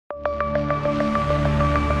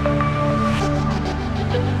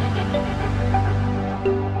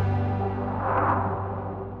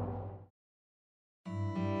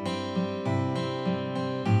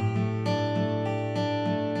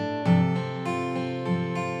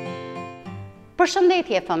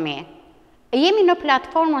Përshëndetje fëmijë. Jemi në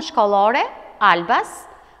platformën shkollore Albas,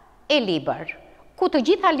 e-libër, ku të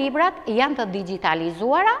gjitha librat janë të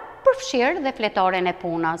digjitalizuara, përfshirë dhe fletoren e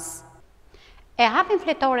punës. E hapim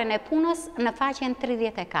fletoren e punës në faqen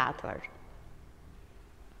 34.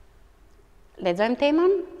 Lexojmë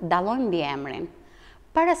temën Dallojmë mbiemrin.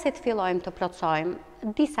 Para se të fillojmë të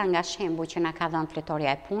plotësojmë disa nga shembuj që na ka dhënë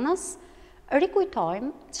fletoria e punës,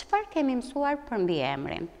 rikujtojmë çfarë kemi mësuar për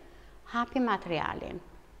mbiemrin. Hapim materialin.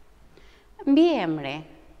 Mbiemri,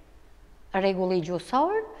 rregulli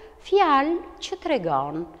gjuhësor, fjalë që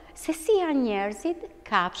tregon se si janë njerëzit,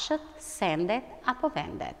 kafshët, sendet apo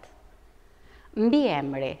vendet.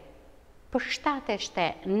 Mbiemri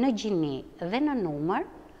përshtateshte në gjini dhe në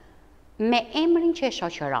numër me emrin që e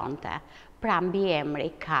shoqëronte. Pra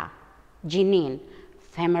mbiemri ka gjinin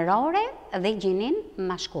femërore dhe gjinin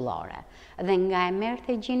mashkullore. Dhe nga e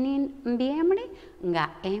merrte gjinin mbiemri, nga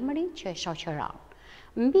emri që e shoqëron.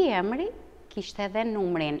 Mbiemri kishte edhe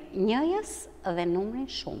numrin njëjës dhe numrin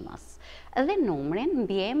shumës. Dhe numrin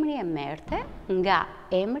mbiemri e merrte nga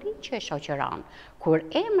emri që e shoqëron. Kur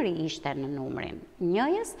emri ishte në numrin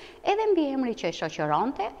njëjës, edhe mbiemri që e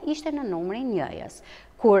shoqëronte ishte në numrin njëjës.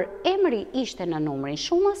 Kur emri ishte në numrin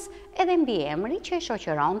shumës, edhe mbiemri që e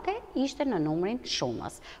shoqëronte ishte në numrin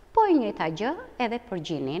shumës. Po e njëjta gjë edhe për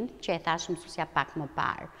gjinin që e thash mësuesja pak më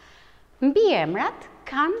parë. Mbiemrat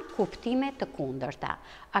kanë kuptime të kundërta.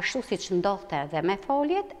 Ashtu siç ndodhte edhe me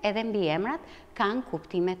foljet, edhe mbiemrat kanë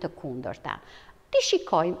kuptime të kundërta. Ti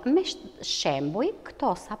shikojmë me shembuj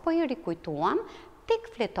këto sapo i rikujtuam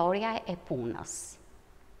tek fletoria e punës.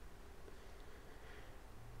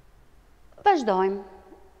 Vazhdojmë.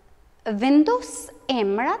 Vendos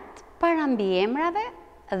emrat para mbiemrave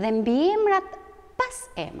dhe mbiemrat pas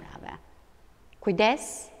emrave. Kujdes,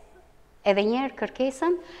 edhe njerë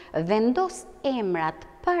kërkesën, vendos emrat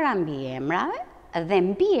para mbiemrave dhe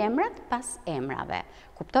mbiemrat pas emrave.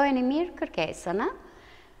 Kuptojeni mirë kërkesën, a?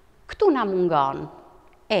 Këtu na mungon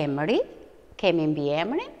emri, kemi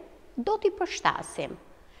mbiemrin, do t'i përshtasim.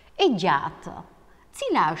 E gjatë,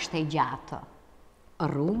 cila është e gjatë?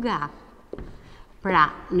 Rruga. Pra,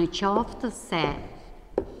 në qoftë se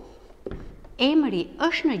emri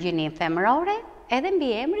është në gjinin femërore, edhe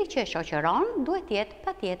mbiemri që e shoqëron duhet jetë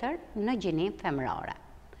patjetër në gjinin femërore.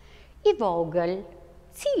 I vogël,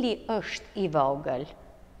 cili është i vogël?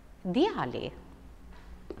 Djali.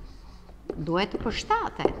 Duhet të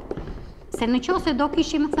përshtatet. Se në qoftë se do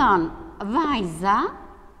kishim thënë vajza,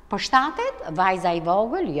 përshtatet, vajza i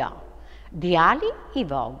vogël, jo. Djali i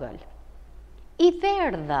vogël. I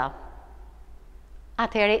verdhë.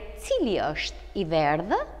 Atëre, cili është i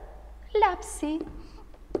verdhë? Lapsi.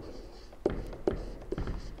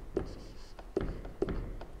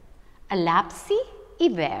 Lapsi i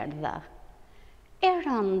verdhë. E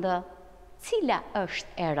rëndë. Cila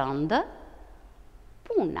është e rëndë?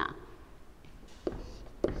 Puna.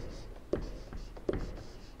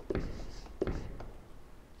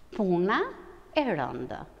 Puna e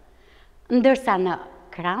rëndë. Ndërsa në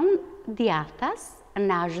kran djathtas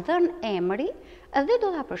na është dhënë emri dhe do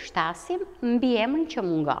ta përshtasim mbiemrin që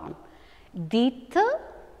mungon. Ditë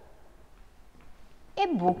e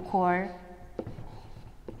bukur.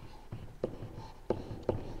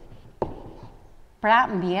 Pra,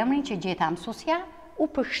 mbiemrin që gjeta mësuesja u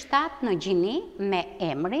përshtat në gjini me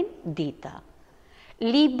emrin ditë.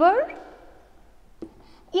 Libër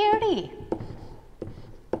i ri.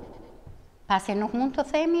 Pasi nuk mund të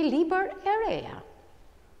themi libër e reja.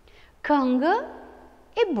 Këngë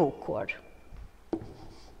e bukur.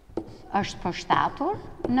 Është përshtatur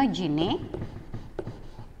në gjini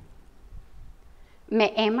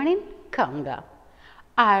me emrin këngë.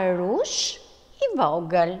 Arush i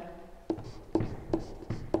vogël.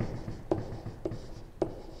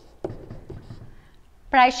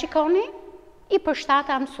 Pra e shikoni, i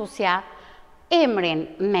përshtata mësuesja emrin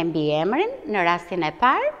me mbiemrin në rastin e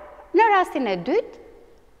parë, në rastin e dytë,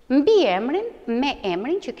 mbiemrin me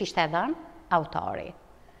emrin që kishte dhënë autori.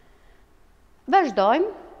 Vazhdojmë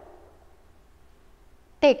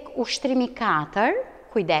tek ushtrimi 4,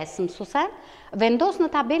 kujdes mësuese, vendos në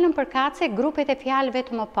tabelën përkatëse grupet e fjalëve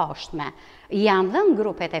të mëposhtme. Janë dhënë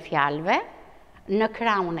grupet e fjalëve në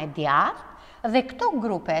krahun e djathtë dhe këto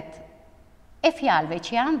grupet e fjalëve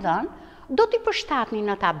që janë dhënë do t'i përshtatni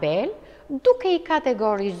në tabelë duke i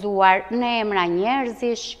kategorizuar në emra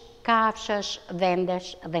njerëzish, kafshësh,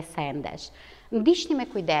 vendesh dhe sendesh. Ndiqni me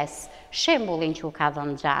kujdes shembullin që u ka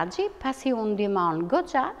dhënë Xhaxhi, pasi u ndihmon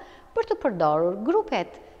goxha për të përdorur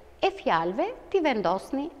grupet e fjalëve t'i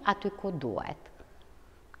vendosni aty ku duhet.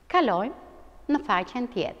 Kalojmë në faqen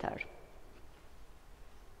tjetër.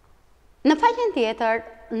 Në faqen tjetër,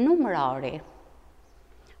 numërori.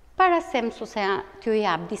 Para se mësuesja t'ju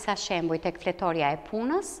jap disa shembuj tek fletoria e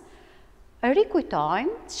punës,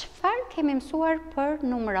 rikujtojmë çfarë kemi mësuar për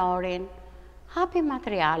numërorin. Hapi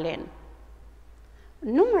materialin.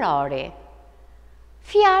 Numërori,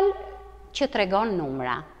 fjalë që tregon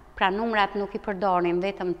numra. Pra numrat nuk i përdorim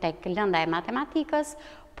vetëm tek lënda e matematikës,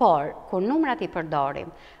 por kur numrat i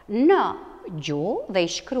përdorim në gjuhë dhe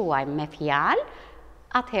i shkruajmë me fjalë,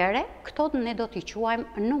 atëherë këto ne do t'i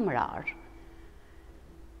quajmë numëror.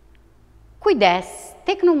 Kujdes,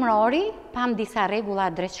 tek numërori pam disa rregulla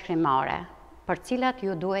drejtshkrimore, për cilat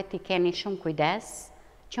ju duhet t'i keni shumë kujdes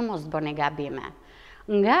që mos bëni gabime.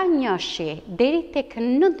 Nga 1-shi deri tek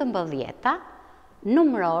 19,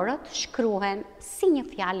 numërorët shkruhen si një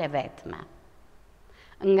fjalë e vetme.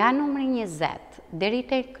 Nga numri 20 deri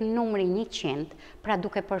tek numri 100, pra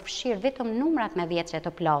duke përfshirë vetëm numrat me dhjeçe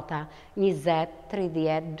të plota, 20,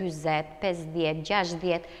 30, 40, 50,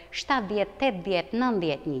 60, 70, 80,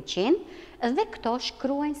 90, 100, dhe këto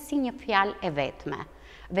shkruen si një fjalë e vetme.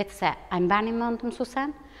 Vetëse, a mbani mend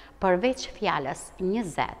mësuesen? Përveç fjalës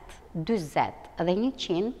 20, 40 dhe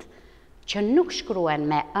 100, që nuk shkruen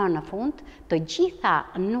me ë në fund, të gjitha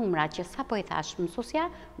numrat që sapo i thash mësuesja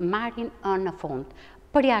marrin ë në fund,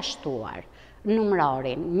 përjashtuar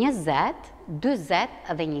numërorin 20,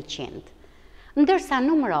 40 dhe 100. Ndërsa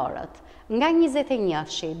numërorët nga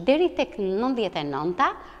 21-shi deri tek 99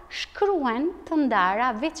 shkruen të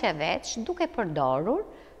ndara veç e veç duke përdorur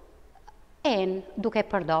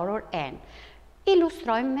en.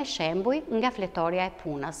 Ilustrojmë me shembuj nga fletoria e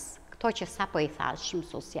punës, këto që sapo i thash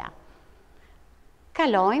mësuesja.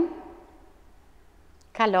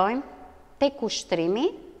 Kalojmë tek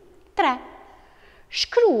ushtrimi 3.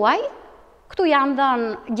 Shkruaj, këtu janë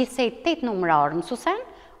dhënë gjithsej 8 numëror mësuesen,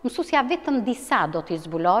 mësuesja vetëm disa do t'i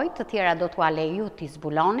zbuloj, të tjera do t'ua lej ju t'i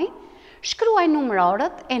zbuloni. Shkruaj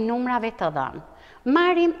numërorët e numrave të dhënë.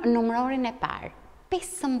 Marrim numërorin e parë,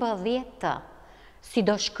 15. Si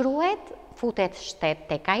do shkruhet, futet shtet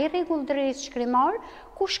tek ai rregull drejtshkrimor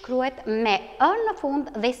ku shkruhet me ë në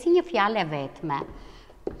fund dhe si një fjalë e vetme.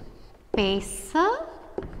 15.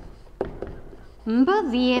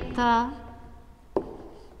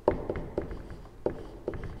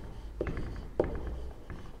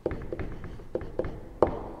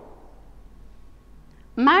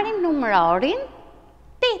 Marrim numërorin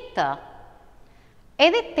 8.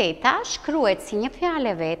 Edhe 8 shkruhet si një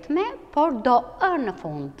fjalë e vetme, por do ë në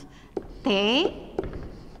fund.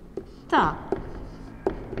 8.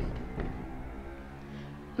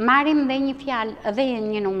 Marrim dhe një fjalë dhe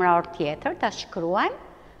një numëror tjetër, ta shkruajmë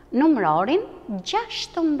numërorin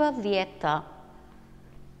 16.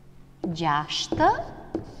 6.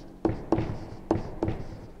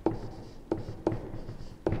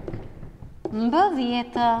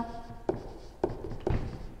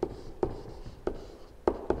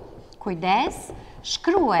 Kujdes,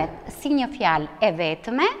 shkruhet si një fjalë e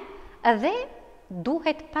vetme dhe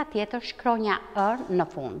duhet patjetër shkronja ër në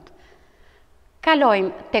fund.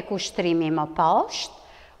 Kalojmë tek ushtrimi më poshtë,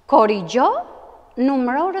 korrigjo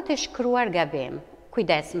numërorët e shkruar gabim.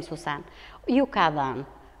 Kujdes mësuesen, ju ka dhënë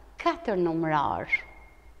 4 numëror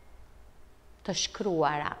të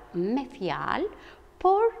shkruara me fjalë,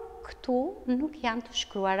 por këtu nuk janë të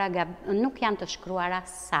shkruara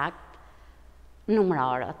sakt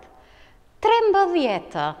numërorët.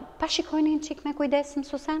 13, pa shikojni një qik me kujdes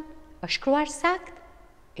mësuesen, është shkruar sakt?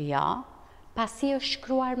 Ja, pasi është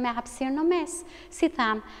shkruar me hapësirë në mes. Si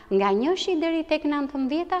tham, nga 1-shi deri tek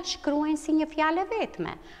 19 shkruen si një fjalë e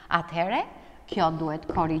vetme. Atëhere, kjo duhet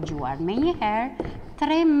korrigjuar me një herë.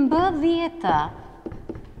 13.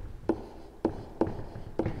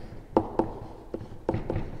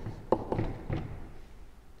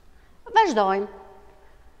 Vazhdojmë.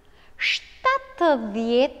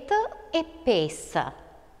 75.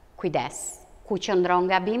 Kujdes, ku qëndron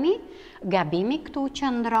gabimi? Gabimi këtu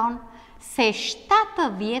qëndron se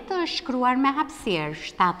 70 është shkruar me hapësirë,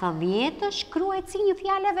 70 shkruhet si një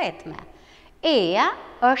fjalë e vetme. Eja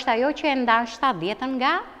është ajo që e ndan 70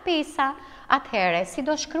 nga 5. Atëhere, si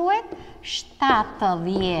do shkruhet?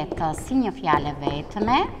 70 si një fjalë e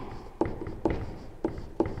vetme.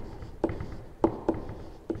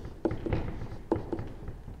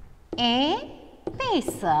 E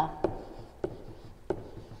 5.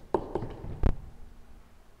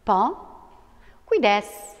 Po, kujdes,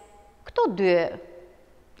 këto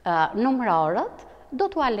 2 numërorët do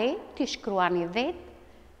t'ua lej t'i shkruani vetë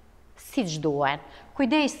si që duen.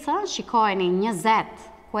 Kujdes, shikojeni 20,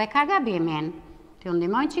 ku e ka gabimin, t'ju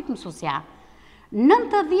ndihmoj qik mësuesja.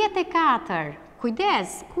 94,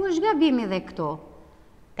 kujdes, ku është gabimi dhe këtu?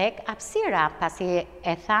 Tek hapësira, pasi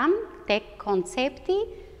e tham, tek koncepti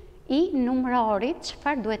i numërorit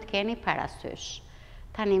çfarë duhet keni parasysh.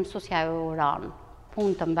 Tani mësuesja ju uron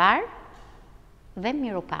punë të mbar dhe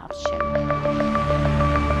mirupafshim.